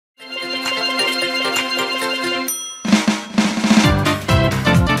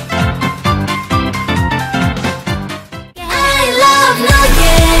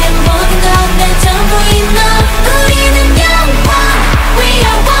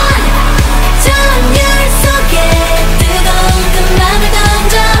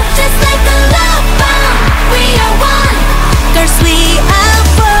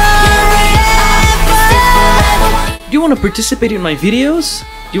want to participate in my videos?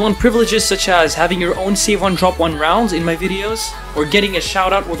 Do you want privileges such as having your own save one drop one rounds in my videos, or getting a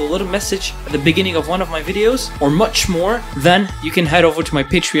shout out with a little message at the beginning of one of my videos, or much more? Then you can head over to my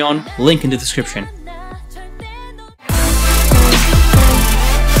Patreon, link in the description.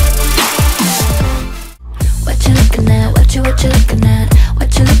 What you looking at? What you looking at?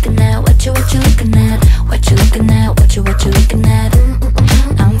 What you looking at? What you looking at? What you looking at? What you looking at?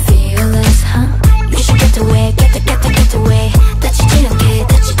 I'm fearless, huh? You should get away, get away. 다치지 않게,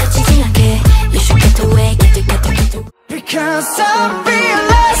 다치지 않게. You should get away, get away. Because I'm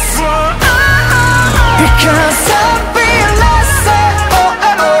fearless. Because I'm fearless. Oh,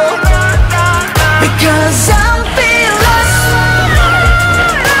 oh, oh. Because I'm fearless.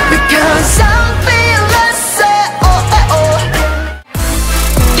 Because I'm fearless. Oh, oh, oh.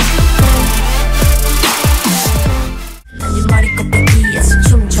 난 네 머리 꼭대기에서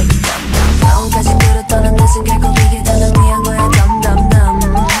춤춰 마음까지 끌어떠는 내 생각을 이게 다 널 위한 거야 덤덤덤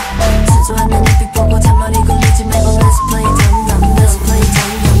순수한 내 눈빛 보고 잔머리 굴리지 말고 Let's play 덤덤 Let's play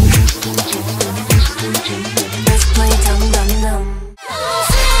덤덤 Let's play 덤덤덤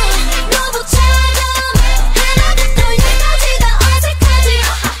너도 찾아 하나도 또 예까지 다 어색하지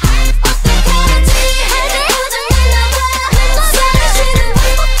어떻게 하지 해도 고장났나봐 너 사라지는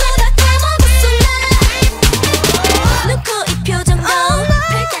방법도 다 까먹었어 나 눈, 코, 입 표정도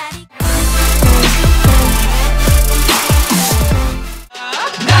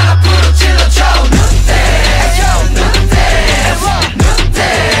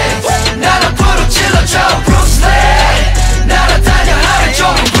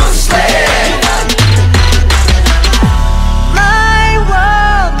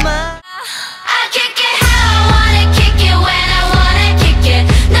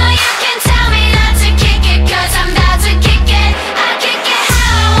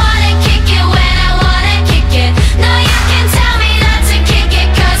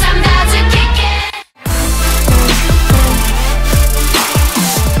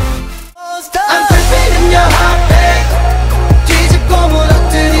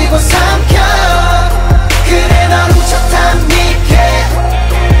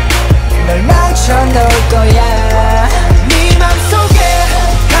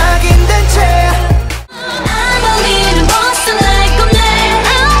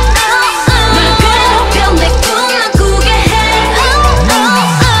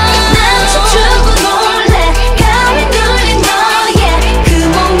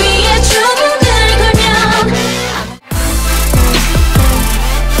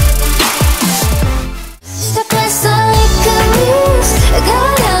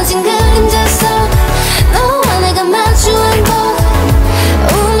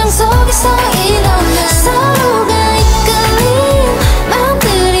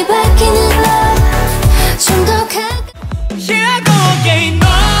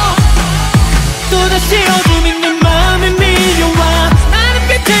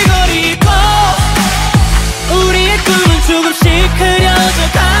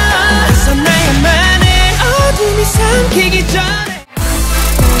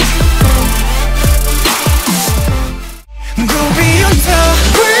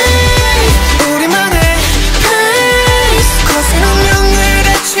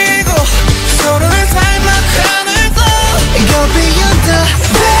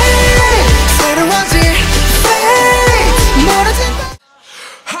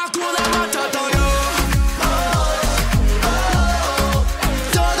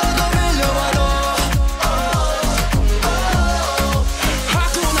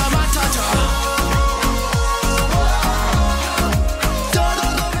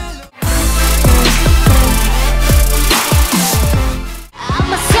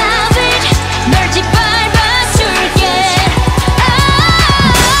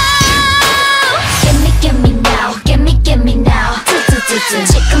별다리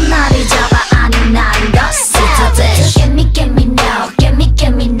지금 나를 잡아 아닌 나를 더 스타트 Get me now, get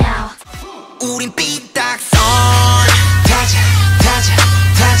me now 우린 삐딱선 타자 타자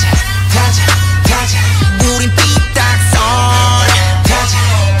타자 타자 타자 우린 삐딱선 타자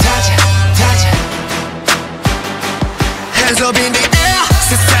타자 타자 Hands up in the air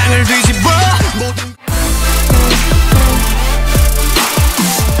세상을 뒤집어 모든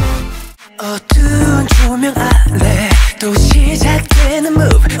어두운 조명 아래 또 시작되는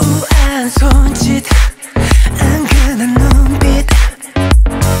move 우아한 손짓 은근한 눈빛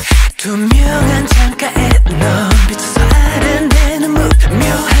투명한 창가에 넌 비춰서 아른대는 move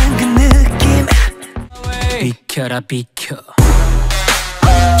묘한 그 느낌 비켜라 비켜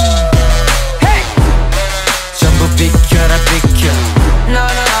hey! 전부 비켜라 비켜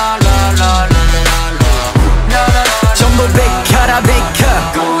전부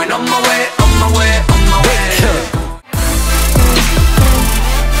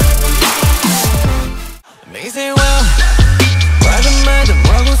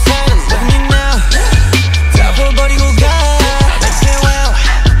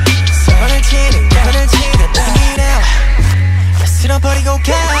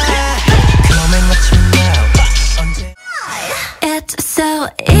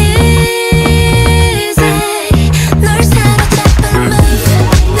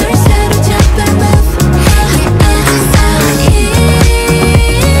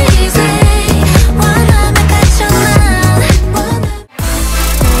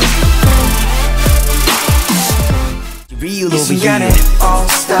all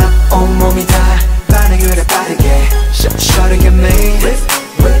stop 온몸이 다 반응을 해 빠르게 Shoutout at me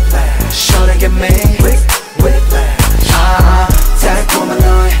Shoutout at me 달콤한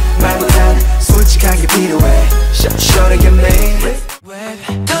너의 말보단 솔직하게 필요해 Shoutout at me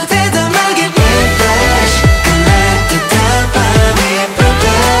더 대담하게 whiplash 그날듯한 밤이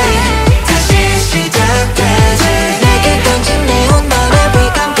replay 다시 시작되지 내게 던진 네온 너의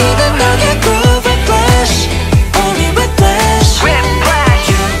위감 비는 너의 groove whiplash only whiplash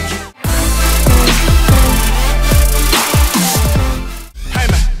할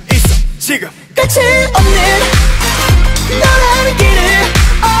말 있어 지금 끝이 없는 너라는 길을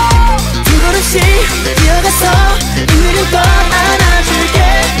두 걸음씩 뛰어가서 오늘은 더 안아줄게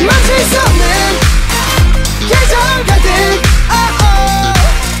멈출 수 없는 계절 가득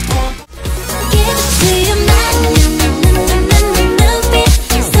지금 난 눈빛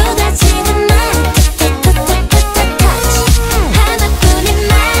쏟아지는 말 touch 하나뿐인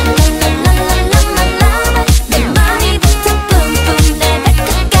말 내 머리부터 뿜뿜 내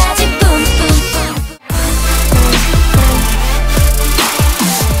발끝까지 뿜뿜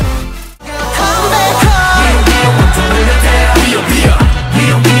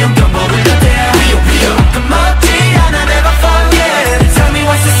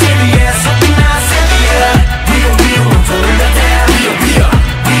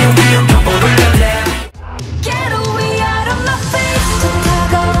Get away out of my face 더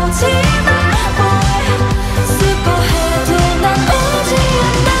다가오지 마 boy 슬퍼해도 난 오지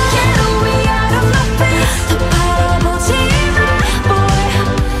않아 Get away out of my face 더 바라보지 마 boy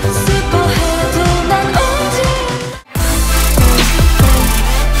슬퍼해도 난 오지 않아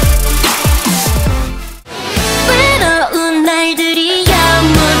외로운 날들이야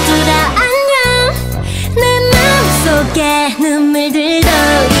모두 다 안녕 내 마음속에 눈물들도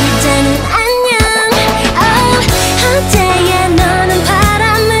이제는 안녕 어제의 너는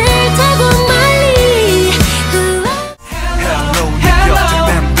바람을 타고 멀리 Hello 네 곁을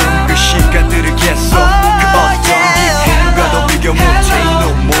맴도는 그 시간들을 계속 그 어떤 기분과도 비교 못해 이놈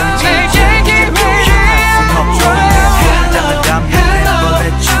뭔지 이제 표현할 순 없죠 내 담은 담은 멤버의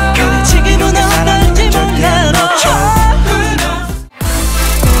죽음 지금은 사랑은 절대 안 놓쳐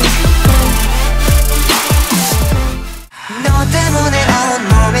너 때문에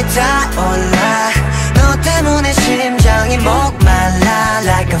온몸이 타올라 너 때문에 심장이 목말라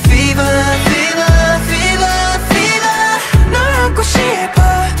Like a fever fever fever fever 널 안고 싶어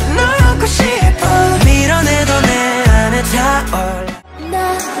널 안고 싶어 밀어내도 내 안에 타올라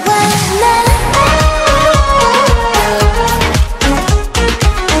너와 나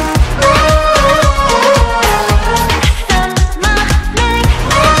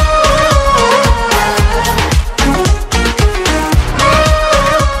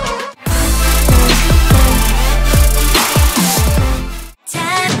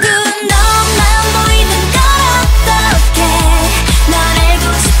자꾸 너만 보이는 걸 어떡해 널 알고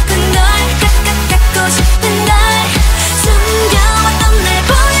싶은 걸 갖고 싶은 걸 숨겨왔던 날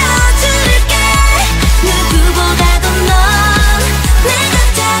보여줄게 누구보다도 넌 내가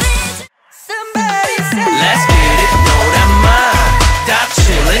잘해줘 Somebody say Let's get it 노란맛 다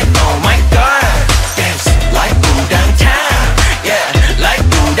chillin' oh my god Dance like 무당 time Yeah like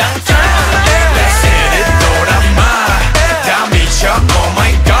무당 time Let's get it 노란맛 다 미쳐 oh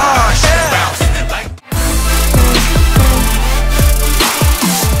my gosh Bounce like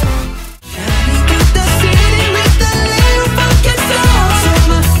Shining with the city with the little funky soul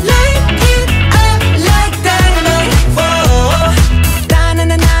Summer light it up like dynamite Whoa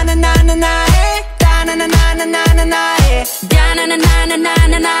Da-na-na-na-na-na-na eh Da-na-na-na-na-na-na eh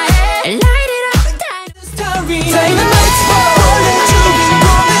Da-na-na-na-na-na-na Light it up Dynamite 올려주긴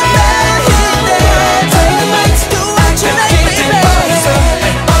고민 나 Dynamite 어쩌다 baby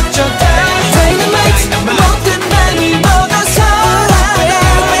어쩌다 Dynamite 모든 맘이 먹어서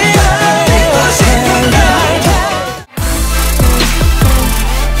내가 생각날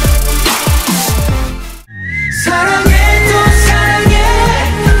사랑해 또 사랑해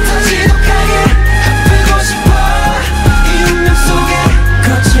더 지독하게 아프고 싶어 이 운명 속에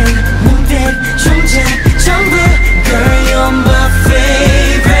거친 눈빛 존재 전부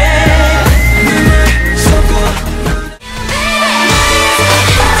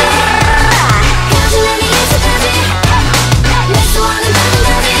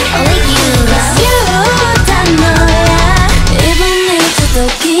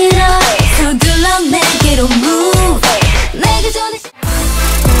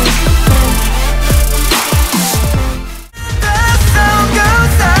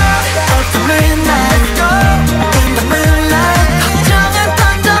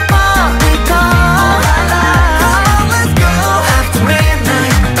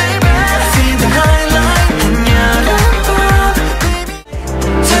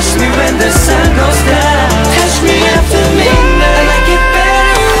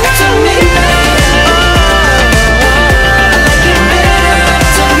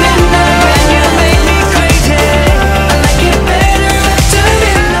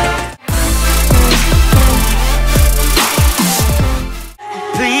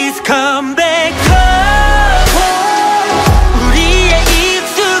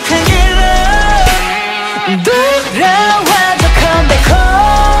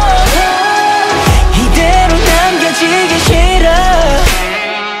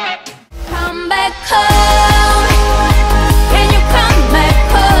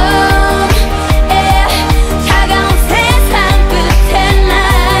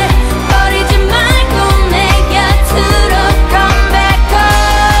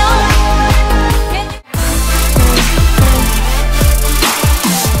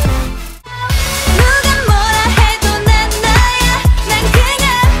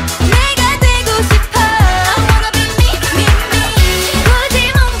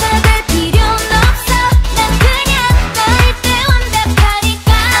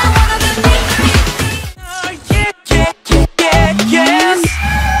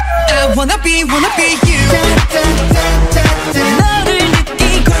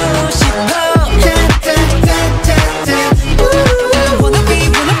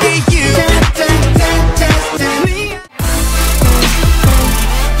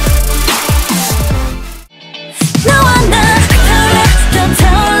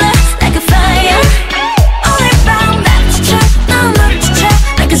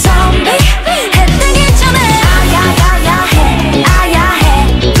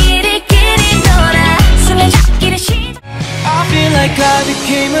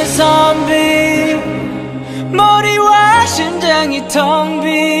텅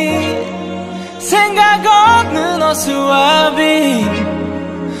빈 생각 없는 어수와비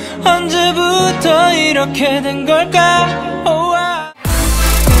언제부터 이렇게 된 걸까?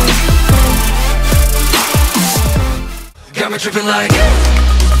 Got me tripping like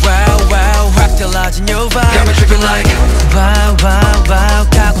Wow wow 확 달라진 your vibe Got me tripping like Wow wow wow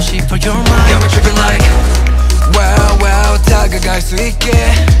가고 싶어 your mind Got me tripping like Wow wow 다가갈 수 있게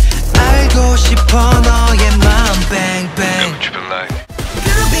알고 싶어 너의 마음 bang bang Got me tripping like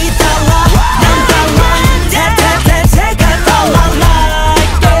그룹이 달라 난 달라 태태태태가 달라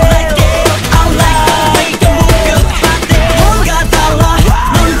like I like 무급한데 뭔가 달라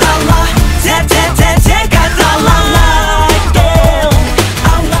넌 달라 태태태태가 달라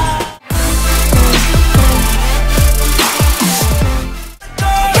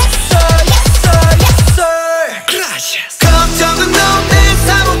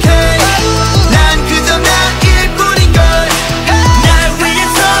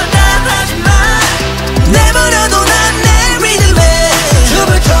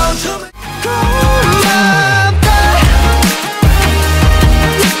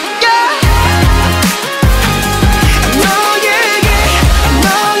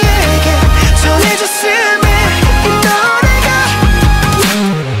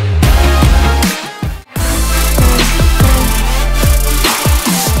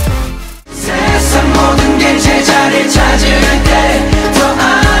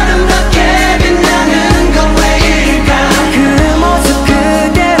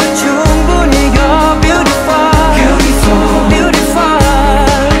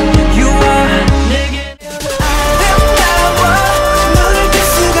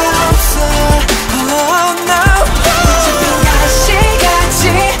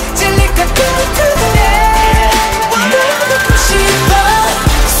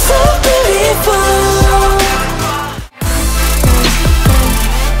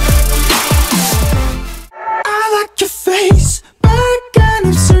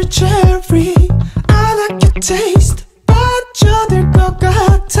taste 빠져들 것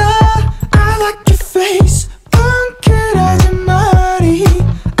같아 I like your face 뭉클하지 말이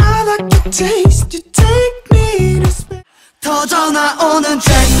I like your taste You take me to space 터져 나오는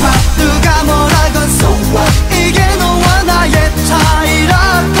잭팟 누가 뭐라건 so what 이게 너와 나의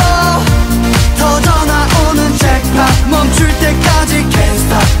차이라고 터져 나오는 잭팟 멈출 때까지 can't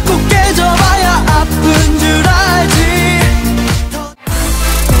stop 꼭 깨져봐야 아픈 줄 알지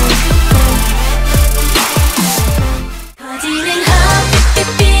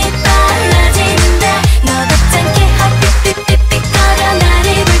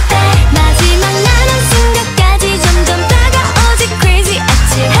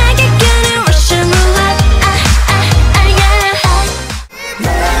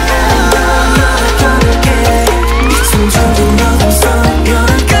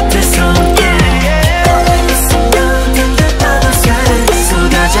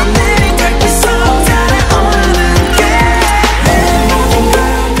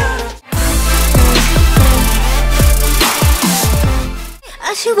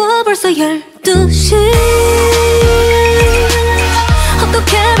아쉬워 벌써 12시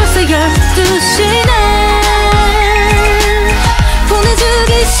어떡해 벌써 12시네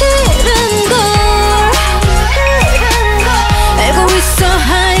보내주기 싫은걸 알고 있어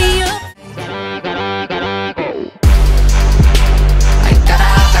하이요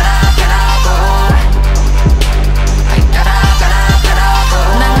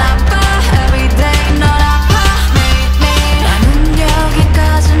난 아파 everyday 널 아파 매일매일 나는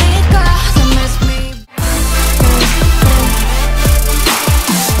여기까지니까 Don't miss me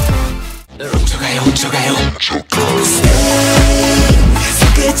널 훔쳐가요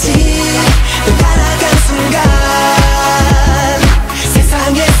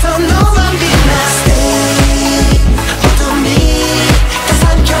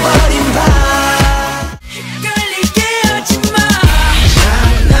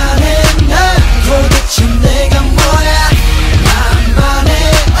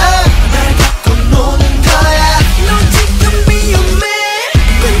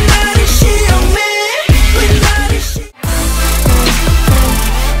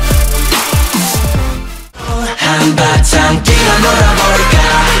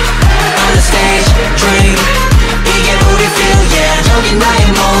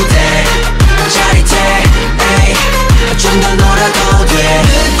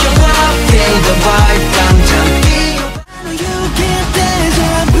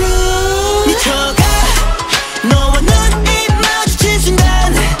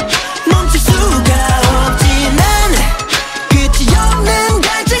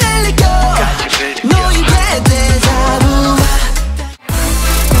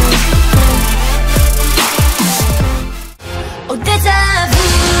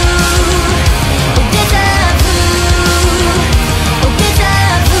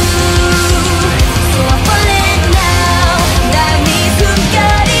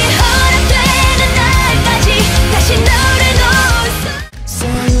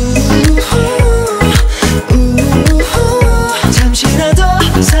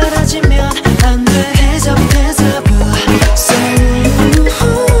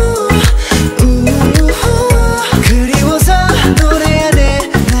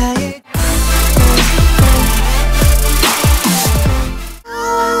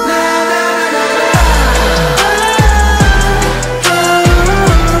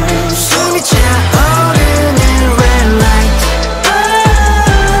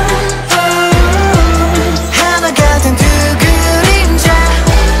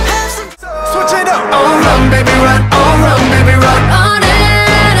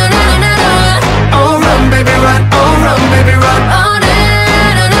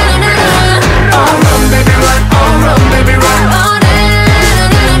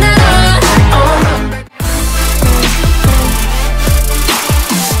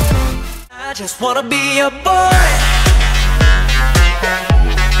I just wanna be a boy.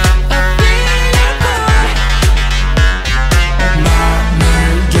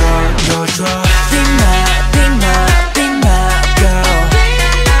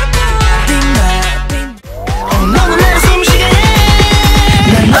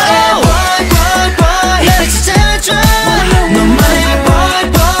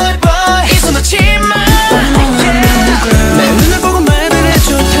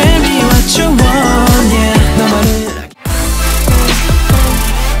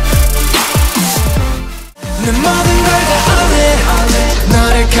 내 모든 걸 다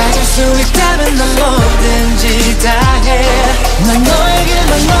너를 가질 수 있다면 난 뭐든지 다 해. 난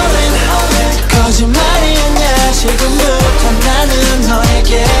너에게만 all-in. 거짓말이 아니야. 지금부터 나는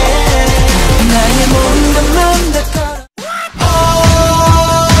너에게 나의 모든 것만 다 걸어.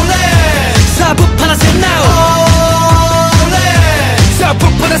 all-in. 사부파나 set now. all-in.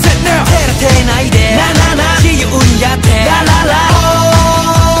 사부파나 set now. 테라테 나이데 나나나 지우운 야테 라라라.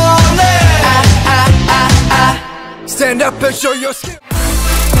 Stand up and show your skill.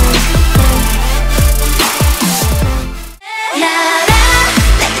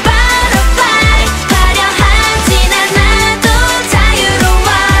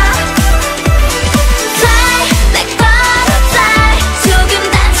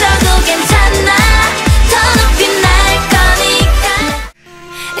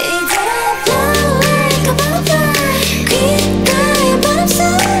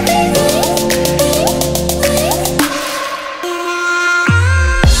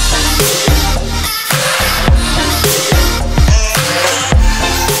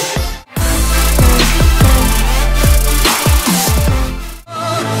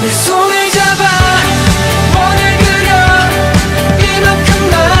 내 손을 잡아 원을 그려 이만큼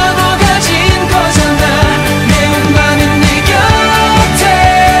나눠 가진 거잖아. 내 운만은 네 곁에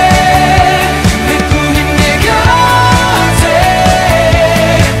내 꿈인 내 곁에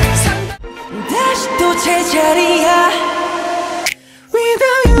다시 또 제자리야.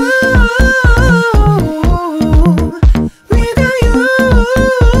 Without you, without you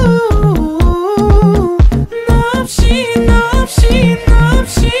너 없이 너 없이 너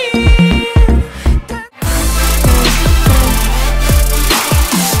없이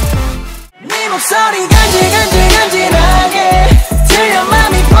네 목소리 간질간질간질하게 들려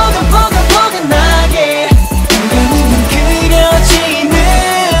맘이 포근포근포근하게 눈가는 그려지는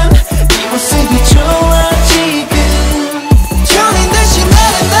이 모습이 좋아 지금 졸린 듯이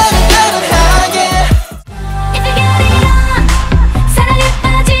나를 따뜻하게. If you get it on 사랑에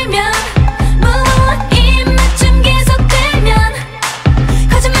빠지면 무한 입맞춤 계속되면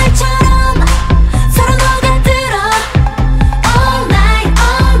거짓말처럼 서로 녹아들어 all night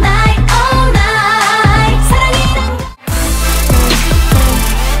all night all night 사랑이란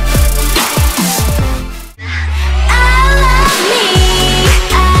I love me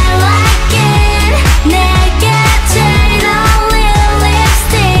I like it 내게 제일 어울리는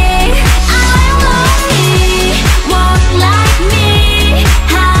립스틱 I love me walk like me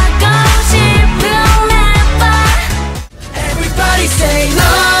하고 싶은 랩 Everybody say no.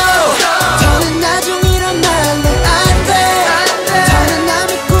 더는 나중이란 말로 안 돼. 더는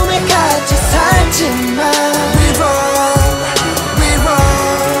남의 꿈에 같이 살지만 We roll, we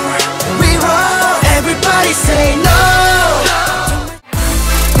roll, we roll. Everybody say no.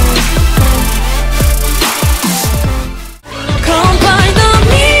 Come find the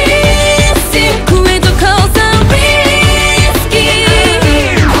missing 구해줘 cause I'm risky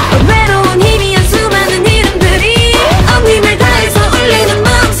외로운 희미한 수많은 이름들이 온 힘을 다해서 울리는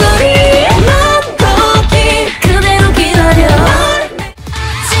목소리 넌 거기 그대로 기다려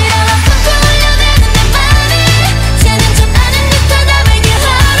지루한 꿈꾸 울려대는 내 맘이 쟤는 좀 아는 듯하다 make it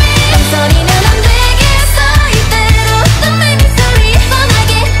hurry 소리는 안 되겠어 이대로 또 make me sorry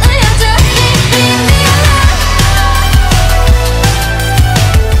뻔하게 울려줘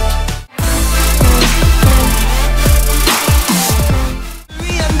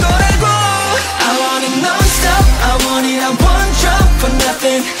위한 거라고. I want it non-stop. I want it on one drop for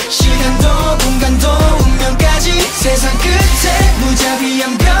nothing. 시간도 공간도 운명까지 세상 끝에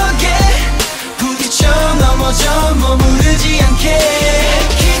무자비한 벽에 부딪혀 넘어져 머무르지 않게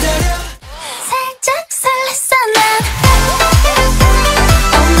기다려. 살짝 설렜어 난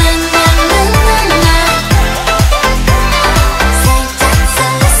Oh na na na na na 살짝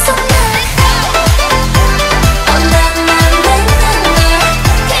설렜어 난 Oh na na na na na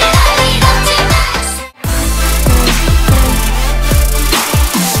기다리지 마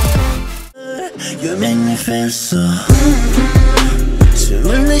You make me feel so